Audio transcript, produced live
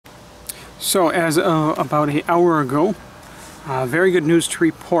So as of about an hour ago, very good news to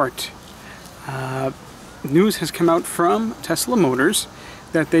report. News has come out from Tesla Motors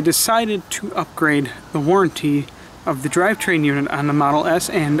that they decided to upgrade the warranty of the drivetrain unit on the Model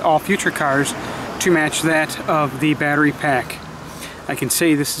S and all future cars to match that of the battery pack. I can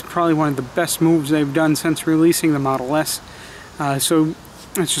say this is probably one of the best moves they've done since releasing the Model S. So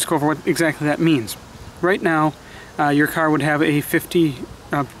let's just go over what exactly that means. Right now, your car would have a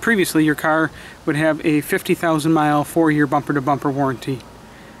previously your car would have a 50,000 mile 4-year bumper-to-bumper warranty.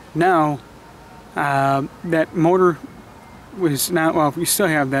 Now, that motor was not, well, you still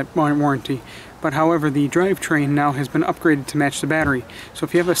have that warranty, but however the drivetrain now has been upgraded to match the battery. So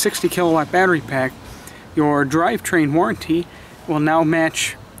if you have a 60 kilowatt battery pack, your drivetrain warranty will now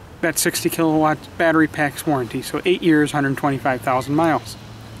match that 60 kilowatt battery pack's warranty. So 8 years, 125,000 miles.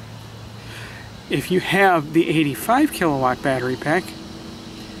 If you have the 85 kilowatt battery pack,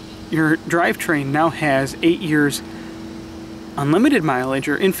 your drivetrain now has 8 years unlimited mileage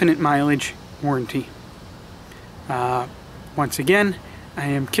or infinite mileage warranty. Once again, I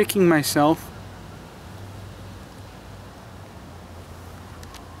am kicking myself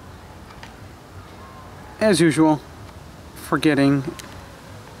as usual for getting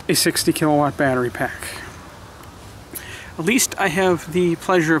a 60 kilowatt battery pack. At least I have the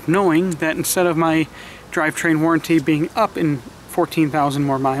pleasure of knowing that instead of my drivetrain warranty being up in 14,000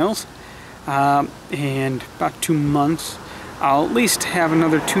 more miles and about 2 months, I'll at least have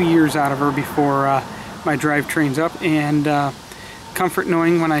another 2 years out of her before my drivetrain's up, and comfort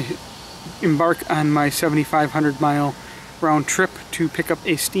knowing when I embark on my 7,500 mile round trip to pick up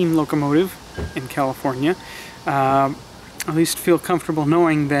a steam locomotive in California, at least feel comfortable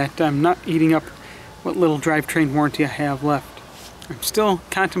knowing that I'm not eating up what little drivetrain warranty I have left. I'm still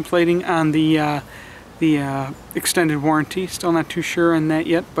contemplating on the extended warranty. Still not too sure on that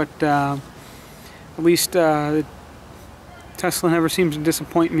yet, but at least Tesla never seems to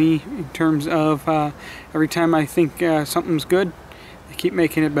disappoint me in terms of every time I think something's good, they keep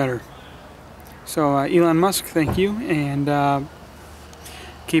making it better. So Elon Musk, thank you, and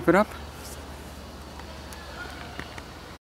keep it up.